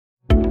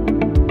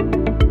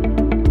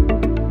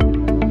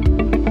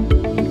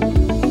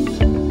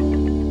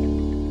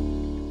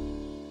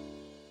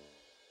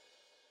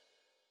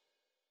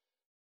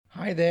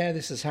Hi there,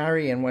 this is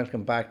Harry, and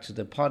welcome back to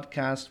the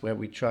podcast where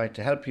we try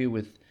to help you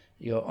with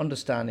your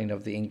understanding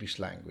of the English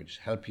language,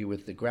 help you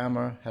with the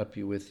grammar, help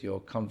you with your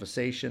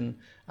conversation,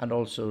 and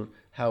also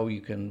how you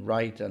can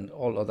write and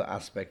all other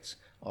aspects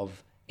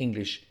of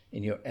English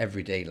in your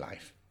everyday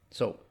life.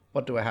 So,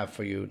 what do I have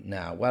for you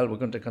now? Well, we're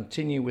going to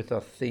continue with our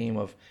theme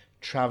of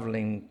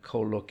traveling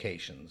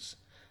co-locations.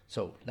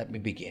 So, let me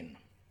begin.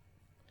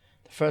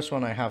 The first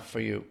one I have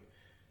for you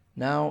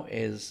now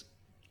is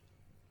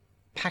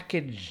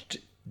packaged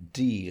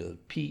deal,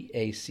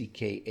 Packaged,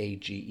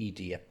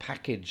 a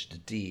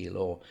packaged deal,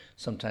 or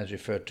sometimes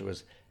referred to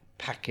as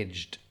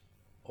packaged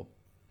or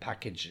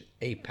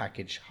a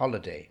package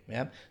holiday.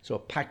 Yeah. So a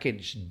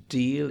packaged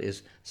deal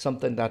is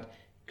something that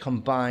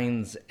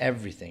combines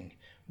everything.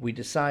 We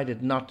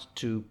decided not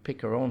to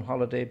pick our own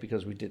holiday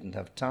because we didn't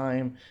have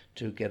time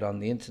to get on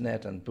the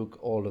internet and book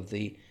all of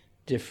the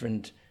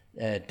different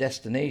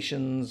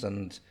destinations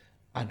and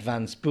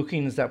advanced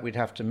bookings that we'd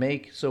have to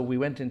make. So we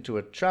went into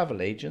a travel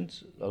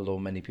agent, although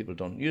many people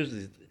don't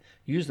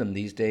use them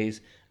these days,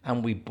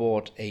 and we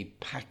bought a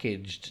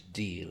packaged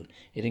deal.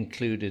 It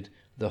included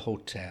the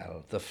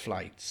hotel, the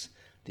flights,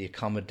 the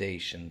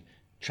accommodation,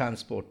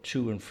 transport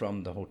to and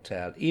from the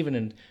hotel,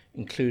 even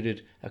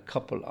included a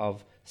couple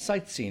of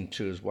sightseeing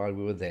tours while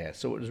we were there.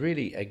 So it was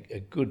really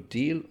a good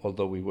deal,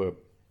 although we were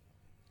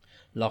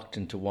locked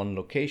into one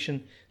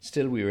location.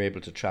 Still, we were able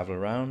to travel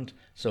around.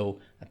 So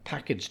a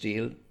package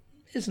deal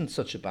isn't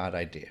such a bad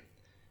idea.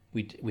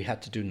 We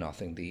had to do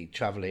nothing. The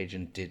travel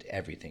agent did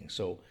everything.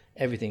 So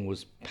everything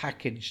was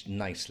packaged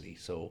nicely.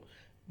 So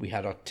we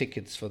had our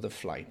tickets for the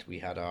flight. We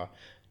had our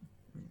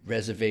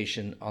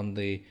reservation on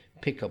the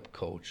pickup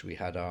coach. We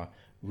had our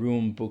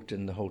room booked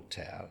in the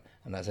hotel.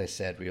 And as I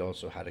said, we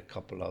also had a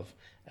couple of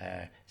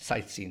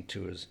sightseeing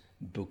tours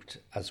booked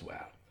as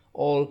well.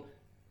 All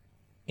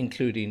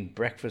including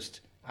breakfast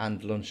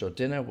and lunch or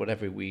dinner,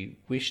 whatever we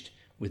wished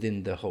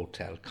within the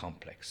hotel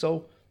complex.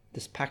 So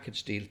this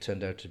package deal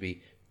turned out to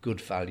be good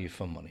value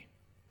for money.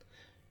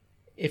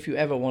 If you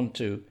ever want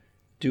to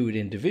do it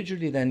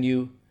individually, then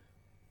you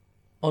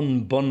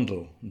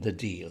unbundle the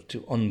deal. To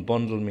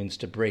unbundle means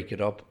to break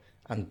it up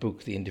and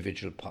book the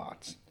individual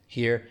parts.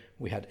 Here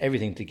we had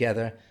everything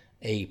together,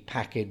 a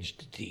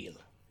packaged deal.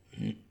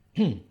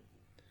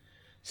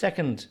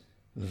 Second,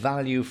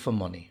 value for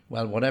money.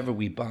 Well, whatever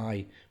we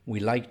buy, we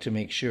like to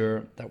make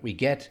sure that we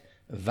get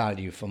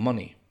value for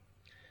money.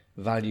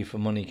 Value for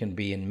money can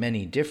be in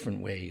many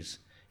different ways.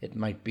 It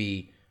might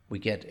be we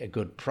get a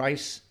good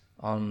price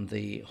on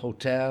the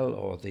hotel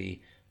or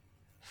the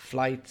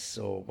flights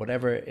or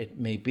whatever it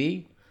may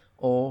be,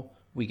 or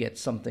we get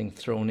something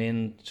thrown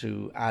in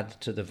to add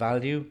to the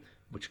value,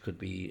 which could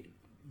be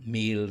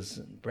meals,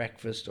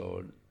 breakfast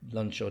or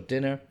lunch or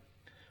dinner,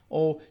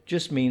 or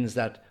just means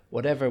that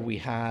whatever we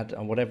had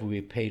and whatever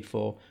we paid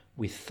for,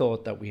 we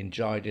thought that we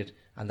enjoyed it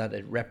and that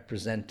it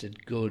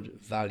represented good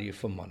value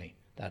for money,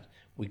 that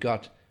we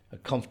got a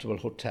comfortable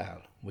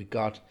hotel, we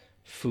got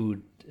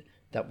food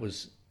that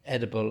was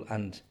edible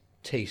and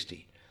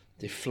tasty.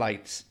 The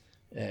flights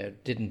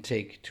didn't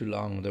take too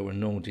long, there were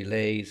no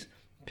delays.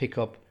 Pick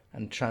up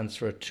and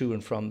transfer to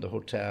and from the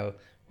hotel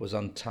was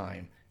on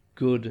time.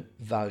 Good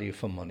value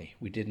for money.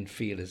 We didn't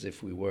feel as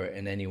if we were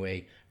in any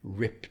way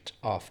ripped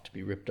off. To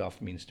be ripped off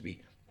means to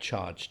be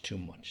charged too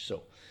much.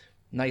 So,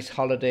 nice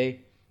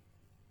holiday,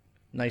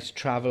 nice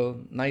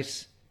travel,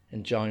 nice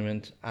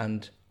enjoyment,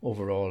 and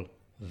overall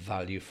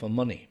value for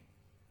money.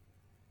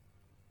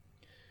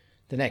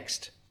 The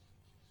next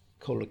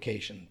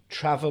co-location,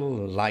 travel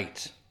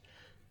light.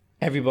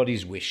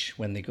 Everybody's wish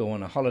when they go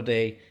on a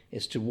holiday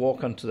is to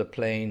walk onto the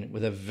plane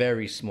with a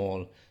very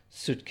small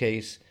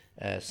suitcase,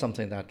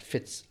 something that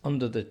fits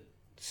under the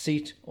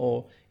seat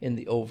or in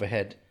the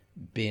overhead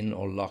bin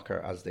or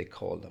locker as they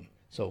call them.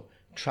 So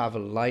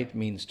travel light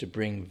means to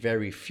bring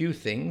very few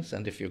things,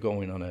 and if you're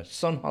going on a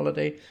sun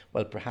holiday,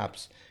 well,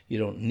 perhaps you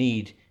don't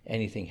need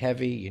anything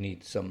heavy. You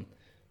need some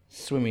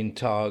swimming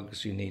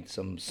togs, you need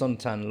some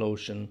suntan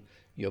lotion,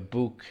 your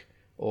book,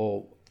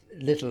 or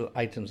little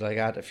items like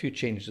that, a few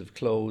changes of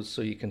clothes,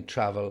 so you can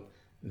travel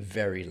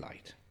very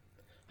light.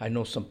 I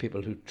know some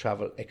people who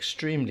travel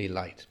extremely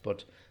light,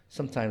 but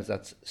sometimes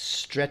that's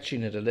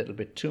stretching it a little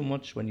bit too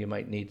much when you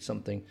might need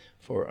something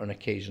for an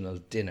occasional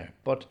dinner.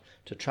 But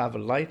to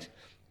travel light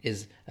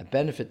is a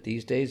benefit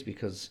these days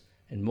because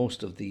in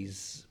most of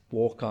these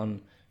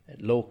walk-on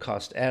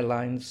low-cost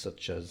airlines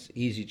such as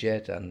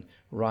EasyJet and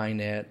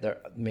Ryanair, there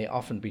may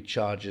often be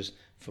charges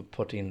for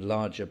putting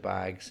larger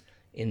bags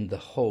in the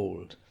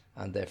hold,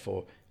 and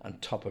therefore on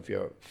top of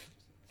your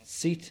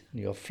seat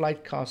and your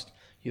flight cost,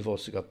 you've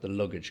also got the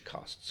luggage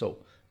cost.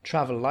 So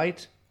travel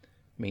light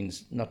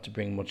means not to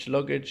bring much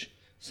luggage,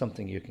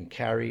 something you can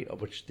carry,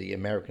 which the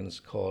Americans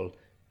call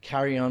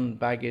carry-on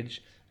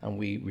baggage, and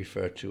we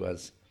refer to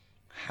as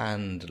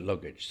hand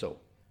luggage. So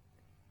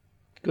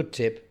good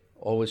tip,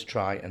 always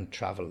try and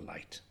travel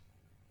light.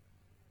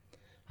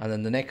 And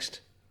then the next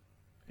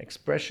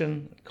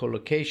expression,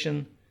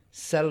 co-location,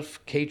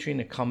 self-catering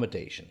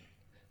accommodation.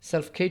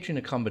 Self-catering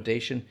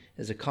accommodation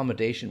is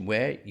accommodation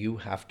where you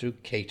have to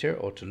cater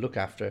or to look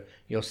after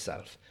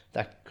yourself.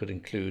 That could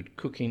include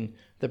cooking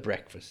the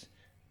breakfast,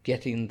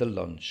 getting the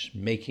lunch,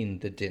 making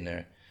the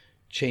dinner,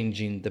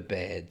 changing the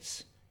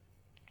beds,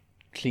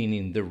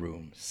 cleaning the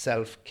room.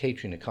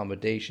 Self-catering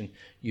accommodation,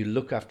 you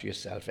look after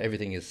yourself.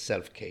 Everything is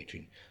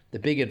self-catering. The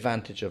big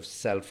advantage of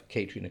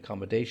self-catering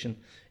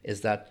accommodation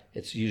is that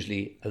it's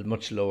usually a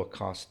much lower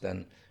cost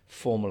than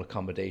formal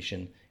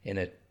accommodation in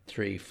a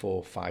 3,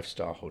 4,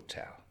 5-star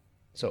hotel.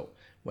 So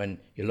when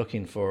you're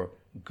looking for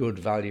good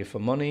value for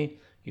money,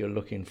 you're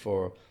looking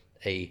for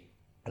an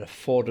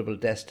affordable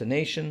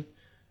destination,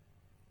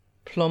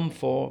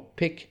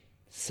 pick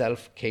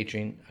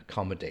self-catering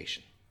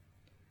accommodation.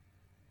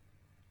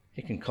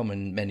 It can come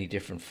in many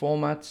different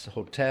formats: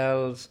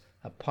 hotels,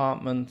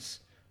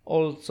 apartments,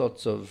 all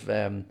sorts of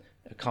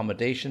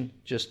accommodation.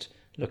 Just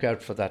look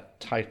out for that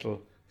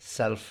title,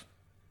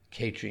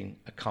 self-catering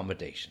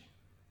accommodation.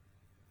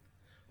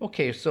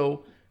 Okay,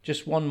 so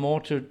just one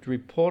more to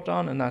report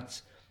on, and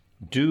that's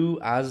do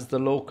as the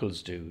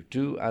locals do.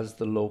 Do as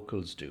the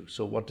locals do.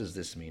 So what does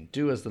this mean?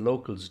 Do as the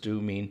locals do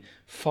mean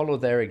follow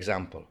their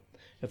example.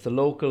 If the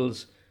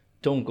locals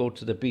don't go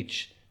to the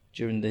beach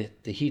during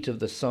the heat of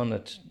the sun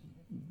at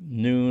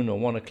noon or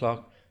 1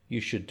 o'clock,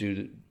 you should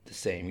do the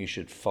same. You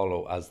should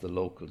follow as the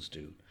locals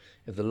do.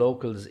 If the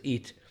locals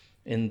eat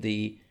in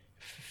the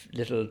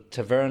little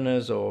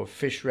tavernas or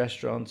fish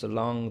restaurants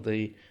along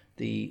the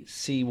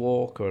sea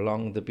walk or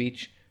along the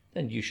beach,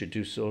 then you should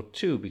do so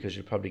too, because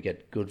you'll probably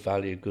get good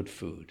value, good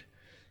food.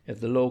 If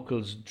the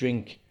locals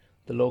drink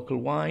the local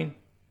wine,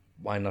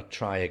 why not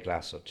try a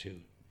glass or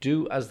two?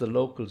 Do as the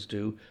locals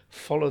do,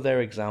 follow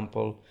their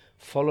example,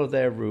 follow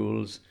their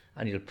rules,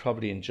 and you'll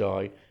probably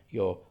enjoy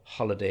your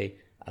holiday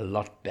a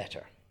lot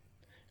better.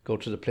 Go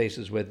to the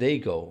places where they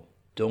go.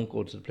 Don't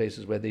go to the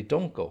places where they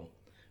don't go,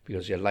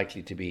 because you're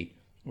likely to be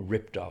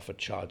ripped off or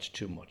charged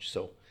too much.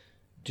 So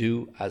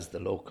do as the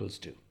locals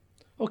do.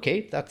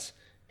 Okay, that's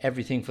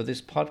everything for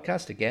this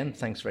podcast. Again,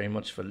 thanks very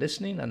much for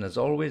listening. And as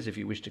always, if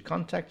you wish to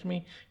contact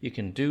me, you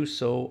can do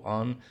so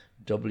on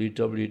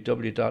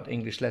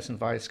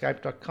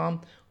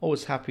www.englishlessonviaskype.com.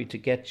 Always happy to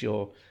get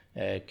your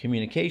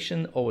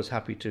communication. Always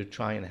happy to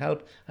try and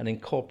help and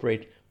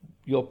incorporate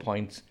your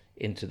points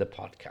into the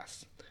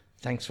podcast.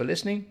 Thanks for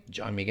listening.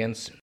 Join me again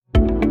soon.